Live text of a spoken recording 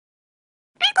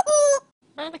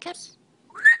Parakeet.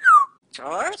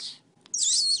 George.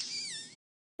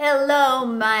 Hello,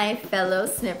 my fellow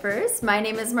sniffers. My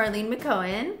name is Marlene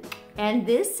McCohen, and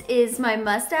this is my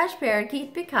Mustache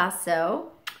Parakeet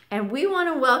Picasso. And we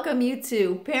want to welcome you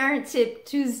to Parent Tip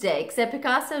Tuesday, except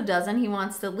Picasso doesn't. He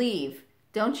wants to leave.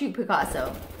 Don't you,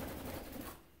 Picasso?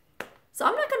 So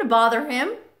I'm not going to bother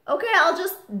him. Okay, I'll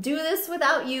just do this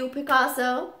without you,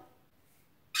 Picasso.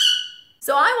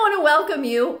 So I want to welcome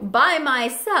you by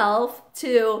myself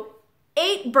to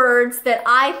 8 birds that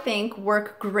I think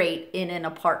work great in an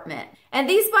apartment. And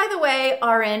these, by the way,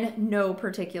 are in no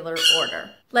particular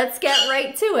order. Let's get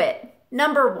right to it.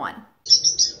 Number 1.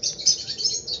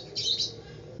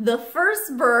 The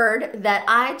first bird that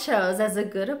I chose as a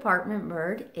good apartment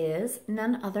bird is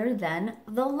none other than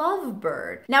the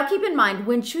lovebird. Now keep in mind,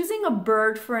 when choosing a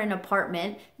bird for an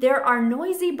apartment, there are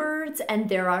noisy birds and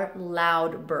there are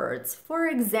loud birds. For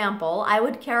example, I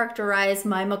would characterize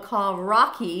my Macaw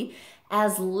Rocky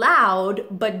as loud,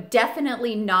 but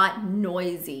definitely not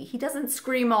noisy. He doesn't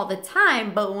scream all the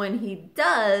time, but when he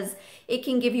does, it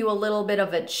can give you a little bit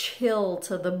of a chill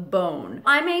to the bone.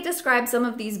 I may describe some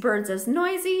of these birds as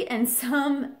noisy and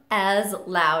some as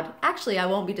loud. Actually, I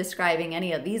won't be describing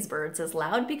any of these birds as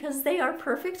loud because they are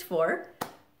perfect for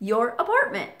your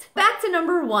apartment. Back to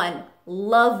number 1,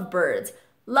 lovebirds.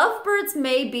 Lovebirds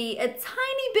may be a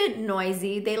tiny bit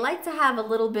noisy. They like to have a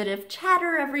little bit of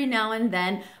chatter every now and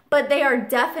then, but they are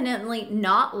definitely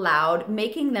not loud,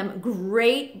 making them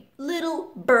great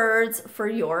little birds for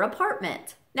your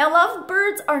apartment. Now,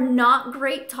 lovebirds are not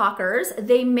great talkers.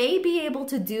 They may be able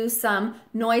to do some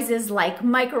noises like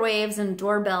microwaves and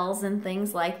doorbells and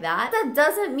things like that. That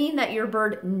doesn't mean that your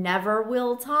bird never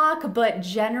will talk, but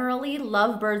generally,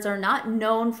 lovebirds are not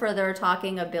known for their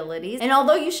talking abilities. And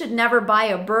although you should never buy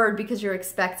a bird because you're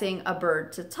expecting a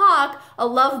bird to talk, a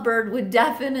lovebird would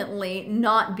definitely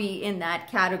not be in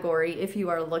that category if you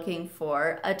are looking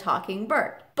for a talking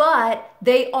bird. But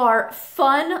they are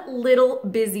fun little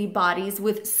busybodies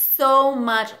with so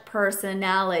much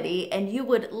personality, and you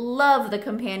would love the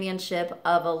companionship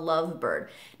of a lovebird.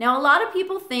 Now, a lot of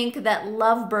people think that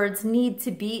lovebirds need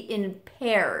to be in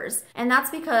pairs, and that's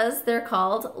because they're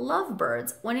called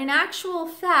lovebirds, when in actual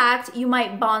fact, you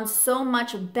might bond so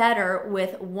much better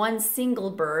with one single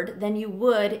bird than you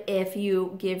would if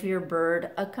you give your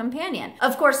bird a companion.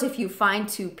 Of course, if you find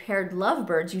 2 paired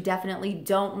lovebirds, you definitely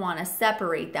don't want to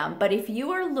separate them. But if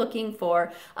you are looking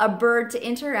for a bird to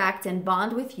interact and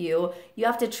bond with you, you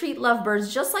have to treat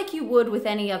lovebirds just like you would with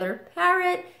any other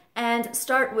parrot and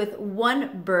start with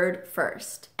one bird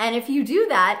first. And if you do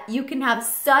that, you can have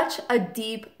such a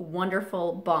deep,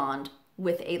 wonderful bond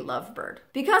with a lovebird.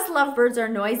 Because lovebirds are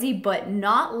noisy but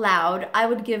not loud, I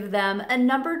would give them a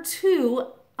number 2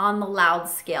 on the loud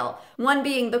scale, 1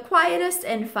 being the quietest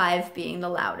and 5 being the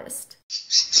loudest.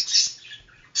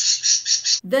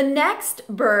 The next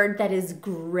bird that is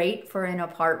great for an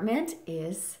apartment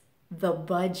is the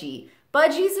budgie.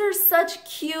 Budgies are such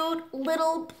cute,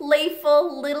 little,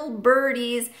 playful little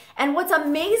birdies. And what's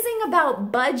amazing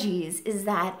about budgies is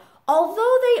that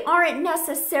although they aren't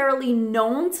necessarily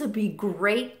known to be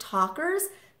great talkers,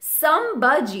 some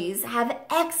budgies have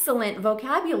excellent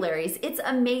vocabularies. It's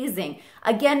amazing.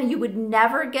 Again, you would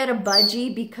never get a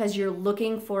budgie because you're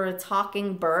looking for a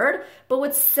talking bird. But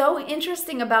what's so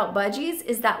interesting about budgies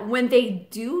is that when they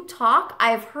do talk,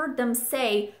 I've heard them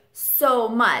say so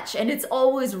much, and it's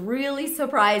always really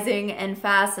surprising and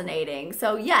fascinating.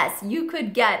 So yes, you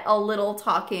could get a little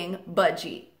talking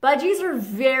budgie. Budgies are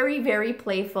very, very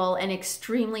playful and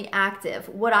extremely active.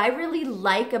 What I really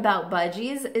like about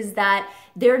budgies is that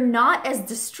they're not as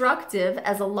destructive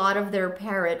as a lot of their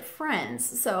parrot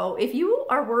friends. So if you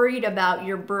are worried about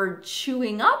your bird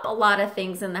chewing up a lot of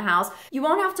things in the house, you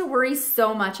won't have to worry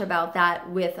so much about that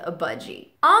with a budgie.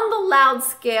 On the loud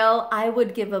scale, I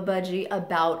would give a budgie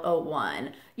about a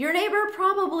 1. Your neighbor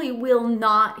probably will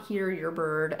not hear your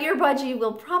bird. Your budgie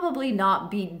will probably not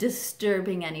be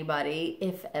disturbing anybody,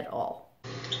 if at all.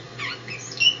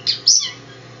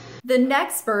 The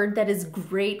next bird that is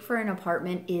great for an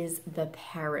apartment is the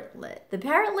parrotlet. The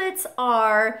parrotlets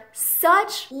are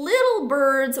such little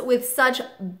birds with such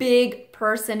big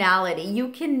personality. You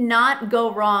cannot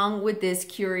go wrong with this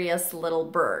curious little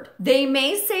bird. They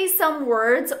may say some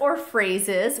words or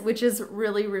phrases, which is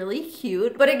really, really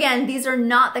cute. But again, these are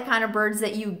not the kind of birds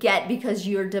that you get because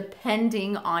you're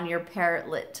depending on your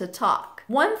parrotlet to talk.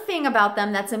 One thing about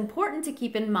them that's important to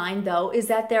keep in mind though is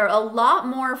that they're a lot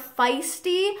more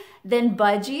feisty than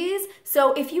budgies.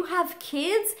 So if you have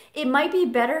kids, it might be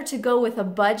better to go with a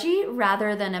budgie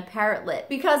rather than a parrotlet,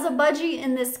 because a budgie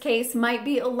in this case might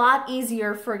be a lot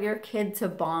easier for your kid to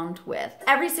bond with.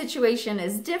 Every situation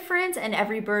is different and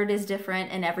every bird is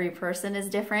different and every person is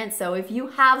different. So if you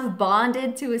have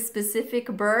bonded to a specific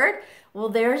bird, well,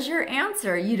 there's your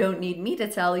answer. You don't need me to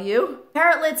tell you.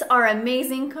 Parrotlets are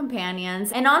amazing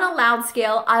companions, and on a loud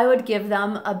scale, I would give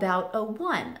them about a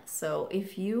 1. So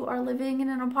if you are living in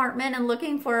an apartment and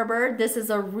looking for a bird, this is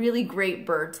a really great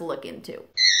bird to look into.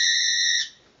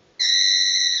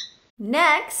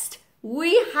 Next,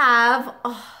 we have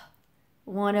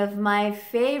one of my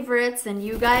favorites, and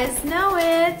you guys know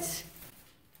it,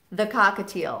 the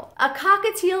cockatiel. A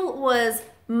cockatiel was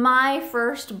my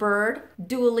first bird.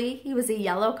 Dooley, he was a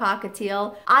yellow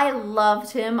cockatiel. I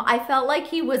loved him. I felt like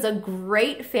he was a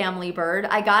great family bird.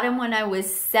 I got him when I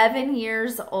was 7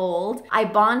 years old. I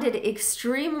bonded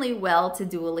extremely well to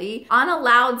Dooley. On a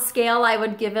loud scale, I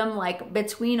would give him like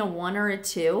between a 1 or a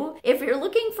 2. If you're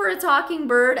looking for a talking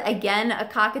bird, again, a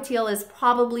cockatiel is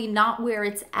probably not where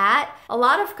it's at. A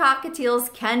lot of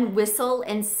cockatiels can whistle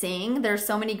and sing. There's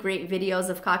so many great videos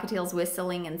of cockatiels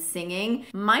whistling and singing.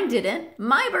 Mine didn't.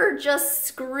 My bird just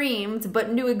screamed,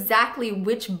 but knew exactly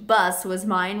which bus was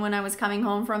mine when I was coming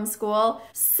home from school.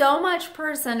 So much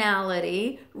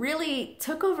personality, really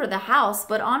took over the house,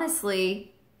 but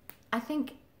honestly, I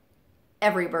think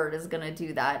every bird is gonna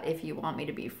do that if you want me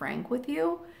to be frank with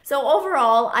you. So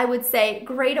overall, I would say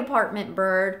great apartment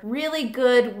bird, really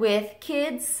good with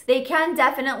kids. They can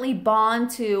definitely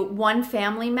bond to one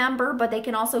family member, but they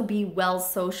can also be well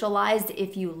socialized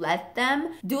if you let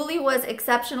them. Dooley was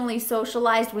exceptionally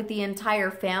socialized with the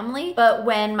entire family, but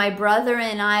when my brother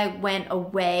and I went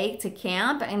away to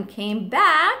camp and came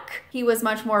back, he was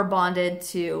much more bonded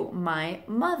to my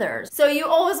mother. So you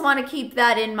always want to keep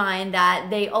that in mind, that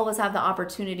they always have the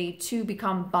opportunity to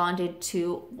become bonded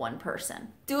to one person.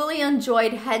 Dooley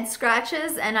enjoyed head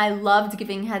scratches, and I loved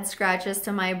giving head scratches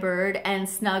to my bird and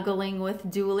snuggling with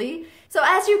Dooley. So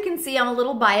as you can see, I'm a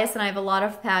little biased and I have a lot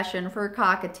of passion for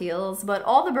cockatiels, but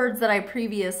all the birds that I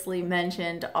previously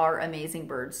mentioned are amazing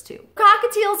birds too.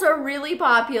 Cockatiels are really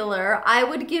popular. I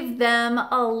would give them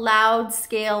a loud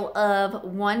scale of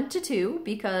 1 to 2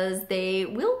 because they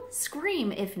will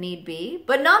scream if need be,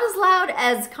 but not as loud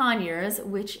as conures,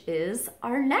 which is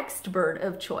our next bird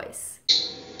of choice.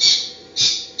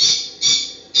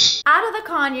 Out of the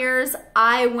conures,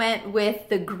 I went with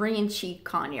the green cheek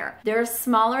conure. They're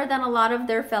smaller than a lot of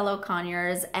their fellow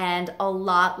conures and a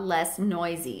lot less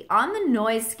noisy. On the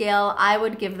noise scale, I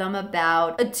would give them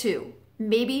about a 2.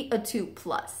 Maybe a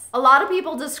 2+. A lot of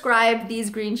people describe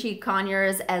these green cheek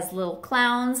conures as little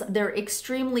clowns. They're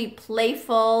extremely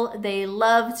playful. They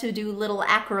love to do little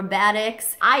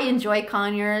acrobatics. I enjoy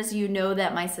conures. You know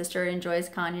that my sister enjoys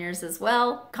conures as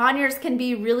well. Conures can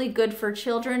be really good for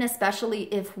children, especially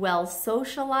if well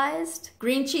socialized.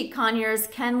 Green cheek conures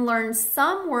can learn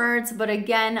some words, but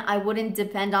again, I wouldn't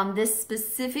depend on this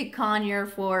specific conure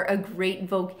for a great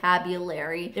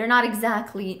vocabulary. They're not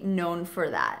exactly known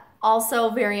for that. Also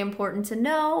very important to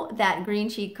know that green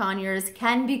cheek conures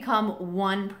can become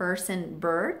one-person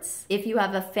birds. If you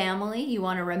have a family, you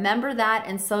want to remember that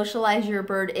and socialize your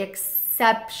bird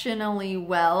exceptionally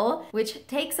well, which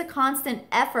takes a constant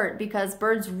effort because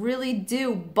birds really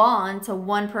do bond to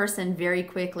one person very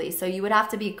quickly. So you would have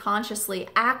to be consciously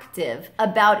active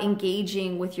about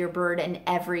engaging with your bird and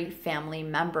every family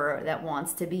member that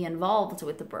wants to be involved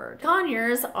with the bird.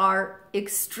 Conures are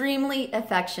extremely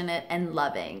affectionate and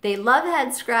loving. They love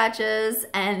head scratches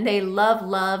and they love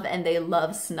love and they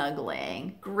love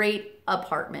snuggling. Great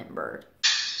apartment bird.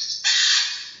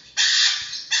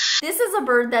 This is a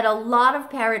bird that a lot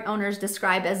of parrot owners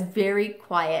describe as very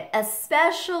quiet,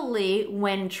 especially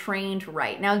when trained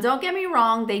right. Now, don't get me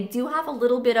wrong, they do have a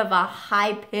little bit of a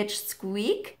high-pitched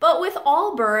squeak, but with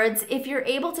all birds, if you're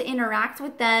able to interact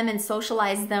with them and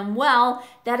socialize them well,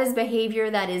 that is behavior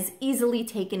that is easily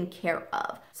taken care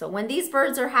of. So when these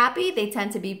birds are happy, they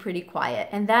tend to be pretty quiet,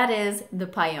 and that is the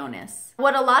Pionis.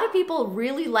 What a lot of people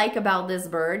really like about this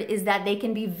bird is that they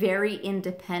can be very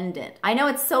independent. I know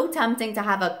it's so tempting to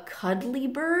have a cuddly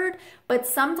bird, but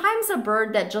sometimes a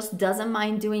bird that just doesn't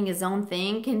mind doing his own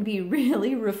thing can be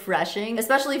really refreshing,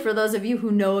 especially for those of you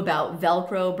who know about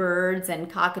Velcro birds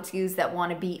and cockatoos that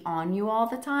want to be on you all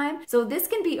the time. So this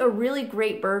can be a really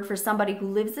great bird for somebody who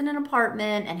lives in an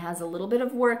apartment and has a little bit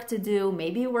of work to do,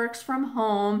 maybe works from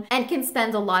home, home and can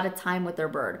spend a lot of time with their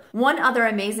bird. One other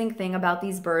amazing thing about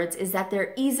these birds is that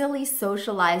they're easily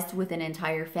socialized with an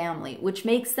entire family, which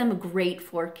makes them great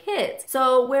for kids.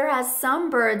 So whereas some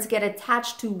birds get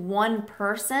attached to one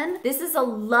person, this is a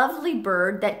lovely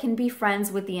bird that can be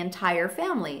friends with the entire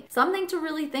family. Something to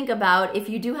really think about if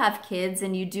you do have kids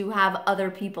and you do have other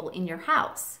people in your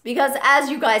house. Because as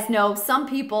you guys know, some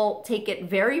people take it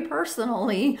very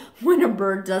personally when a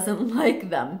bird doesn't like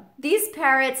them. These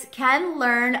parrots can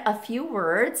learn a few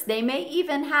words. They may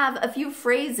even have a few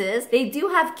phrases. They do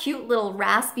have cute little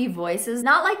raspy voices,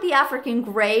 not like the African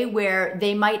gray where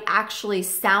they might actually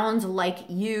sound like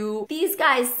you. These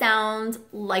guys sound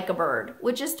like a bird,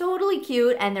 which is totally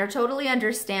cute and they're totally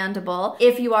understandable.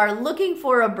 If you are looking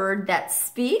for a bird that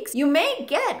speaks, you may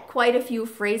get quite a few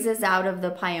phrases out of the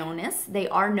Pionis. They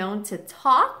are known to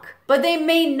talk, but they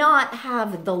may not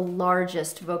have the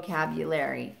largest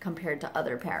vocabulary compared to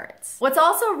other parrots. What's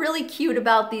also really cute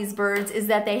about these birds is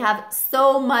that they have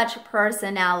so much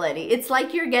personality. It's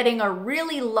like you're getting a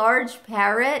really large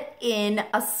parrot in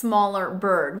a smaller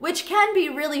bird, which can be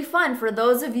really fun for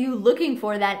those of you looking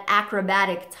for that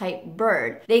acrobatic type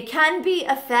bird. They can be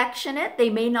affectionate. They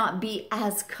may not be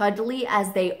as cuddly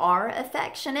as they are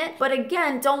affectionate, but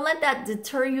again, don't let that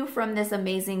deter you from this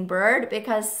amazing bird,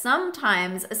 because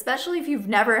sometimes, especially if you've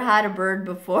never had a bird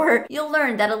before, you'll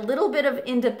learn that a little bit of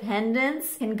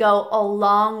independence can go a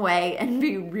long way and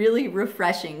be really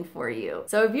refreshing for you.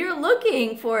 So if you're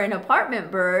looking for an apartment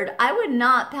bird, I would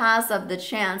not pass up the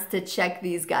chance to check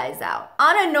these guys out.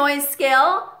 On a noise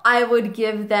scale, I would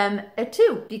give them a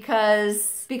 2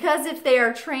 because if they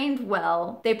are trained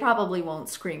well, they probably won't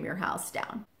scream your house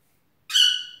down.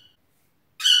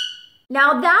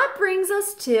 Now that brings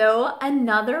us to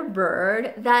another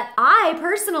bird that I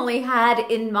personally had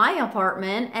in my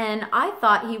apartment and I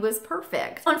thought he was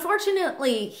perfect.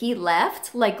 Unfortunately, he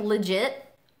left, like legit,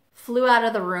 flew out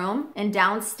of the room and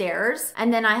downstairs,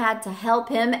 and then I had to help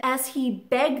him as he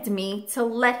begged me to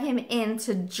let him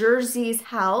into Jersey's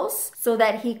house so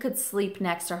that he could sleep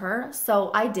next to her. So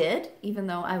I did, even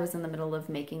though I was in the middle of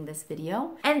making this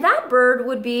video. And that bird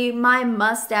would be my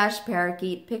mustache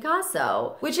parakeet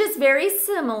Picasso, which is very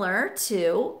similar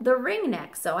to the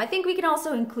ringneck. So I think we can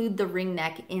also include the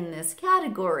ringneck in this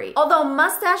category. Although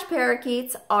mustache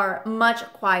parakeets are much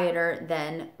quieter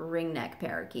than ringneck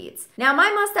parakeets. Now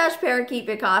my mustache parakeet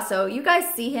Picasso, you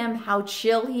guys see him, how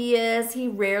chill he is. He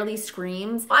rarely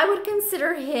screams. I would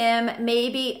consider him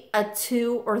maybe a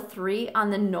 2 or 3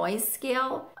 on the noise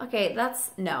scale. Okay,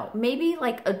 maybe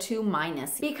like a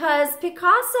 2-, because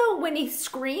Picasso, when he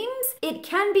screams, it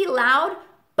can be loud,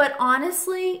 but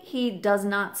honestly, he does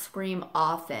not scream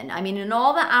often. I mean, in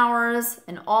all the hours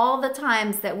and all the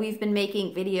times that we've been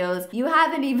making videos, you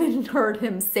haven't even heard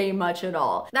him say much at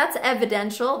all. That's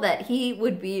evidential that he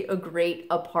would be a great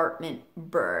apartment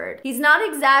bird. He's not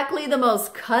exactly the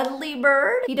most cuddly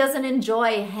bird. He doesn't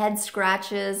enjoy head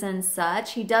scratches and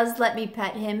such. He does let me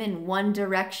pet him in one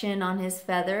direction on his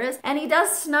feathers, and he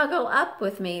does snuggle up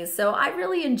with me. So I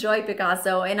really enjoy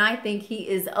Picasso, and I think he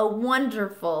is a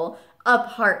wonderful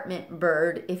apartment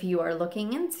bird if you are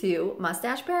looking into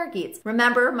mustache parakeets.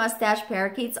 Remember, mustache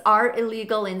parakeets are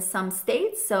illegal in some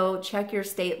states, so check your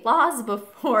state laws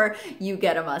before you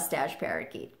get a mustache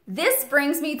parakeet. This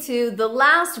brings me to the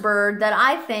last bird that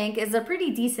I think is a pretty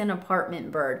decent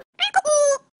apartment bird.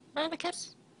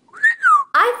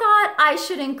 I thought I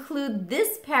should include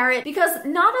this parrot because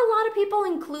not a lot of people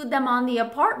include them on the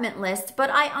apartment list, but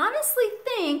I honestly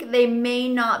think they may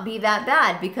not be that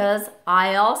bad because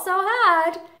I also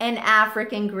had an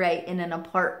African gray in an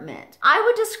apartment. I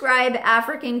would describe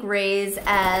African grays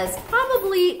as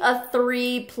probably a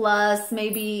 3+,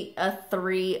 maybe a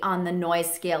 3 on the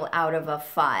noise scale out of a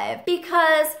 5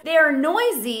 because they're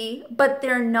noisy, but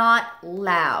they're not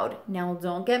loud. Now,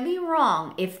 don't get me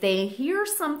wrong. If they hear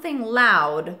something loud,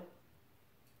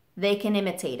 they can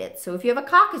imitate it. So if you have a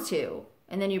cockatoo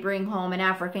and then you bring home an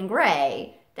African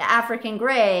gray, the African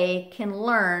gray can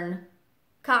learn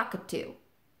cockatoo.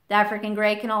 The African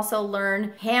gray can also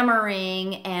learn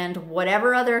hammering and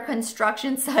whatever other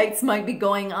construction sites might be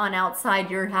going on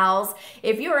outside your house.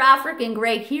 If your African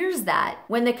gray hears that,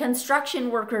 when the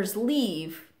construction workers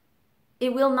leave,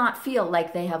 it will not feel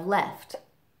like they have left.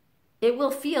 It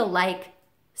will feel like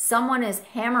someone is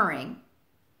hammering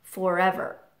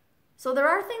forever. So there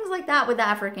are things like that with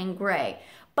African gray,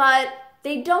 but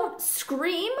they don't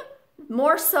scream.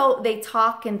 More so, they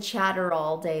talk and chatter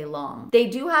all day long. They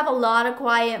do have a lot of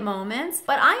quiet moments,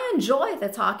 but I enjoy the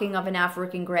talking of an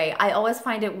African gray. I always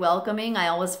find it welcoming. I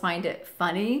always find it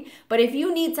funny. But if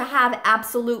you need to have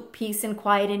absolute peace and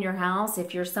quiet in your house,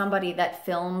 if you're somebody that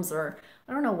films or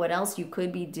I don't know what else you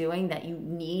could be doing that you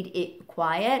need it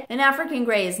quiet, an African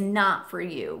gray is not for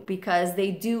you because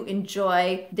they do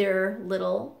enjoy their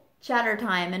little chatter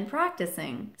time and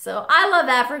practicing. So I love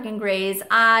African grays.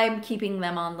 I'm keeping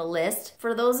them on the list.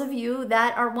 For those of you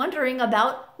that are wondering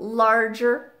about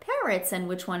larger parrots and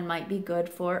which one might be good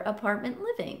for apartment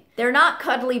living. They're not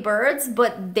cuddly birds,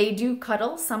 but they do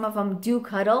cuddle. Some of them do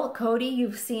cuddle. Cody,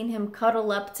 you've seen him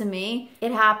cuddle up to me.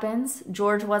 It happens.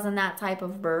 George wasn't that type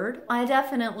of bird. I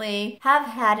definitely have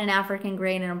had an African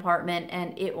gray in an apartment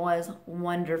and it was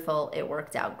wonderful. It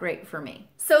worked out great for me.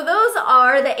 So those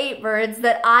are the 8 birds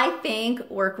that I think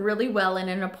work really well in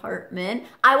an apartment.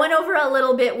 I went over a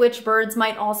little bit which birds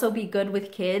might also be good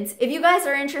with kids. If you guys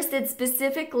are interested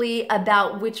specifically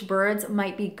about which birds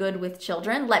might be good with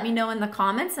children, let me know in the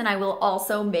comments and I will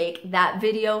also make that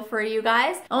video for you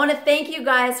guys. I want to thank you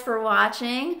guys for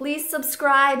watching. Please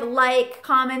subscribe, like,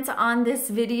 comment on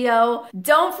this video.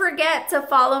 Don't forget to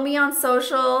follow me on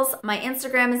socials. My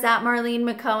Instagram is at Marlene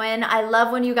McCohen. I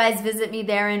love when you guys visit me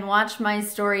there and watch my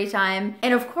story time.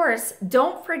 And of course,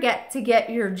 don't forget to get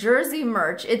your jersey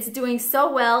merch. It's doing so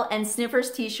well, and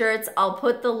Sniffers t-shirts, I'll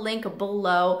put the link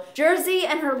below. Jersey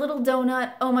and her little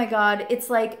donut, oh my god, it's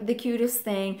like the cutest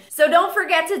thing. So don't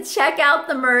forget to check out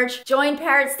the merch. Join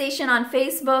Parrot Station on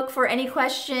Facebook for any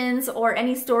questions or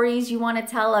any stories you want to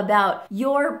tell about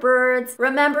your birds.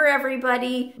 Remember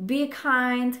everybody, be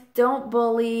kind, don't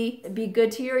bully, be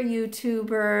good to your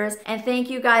YouTubers, and thank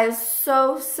you guys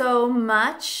so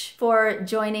much for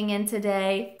joining in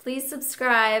today. Please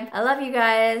subscribe. I love you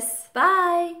guys.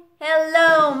 Bye.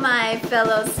 Hello, my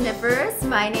fellow sniffers.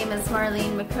 My name is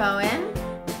Marlene McCohen.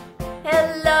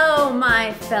 Hello,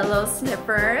 my fellow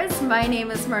sniffers. My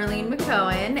name is Marlene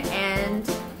McCohen, and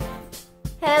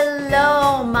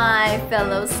hello, my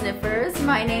fellow sniffers.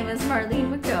 My name is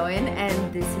Marlene McCohen,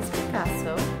 and this is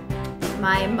Picasso,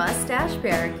 my mustache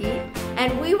parakeet,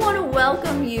 and we want to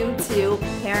welcome you to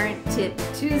Parent Tip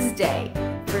Tuesday.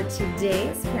 For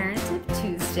today's Parent Tip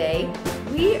Tuesday,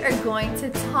 we are going to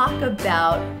talk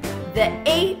about the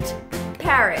 8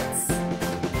 parrots.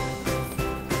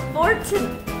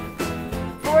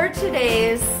 For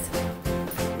today's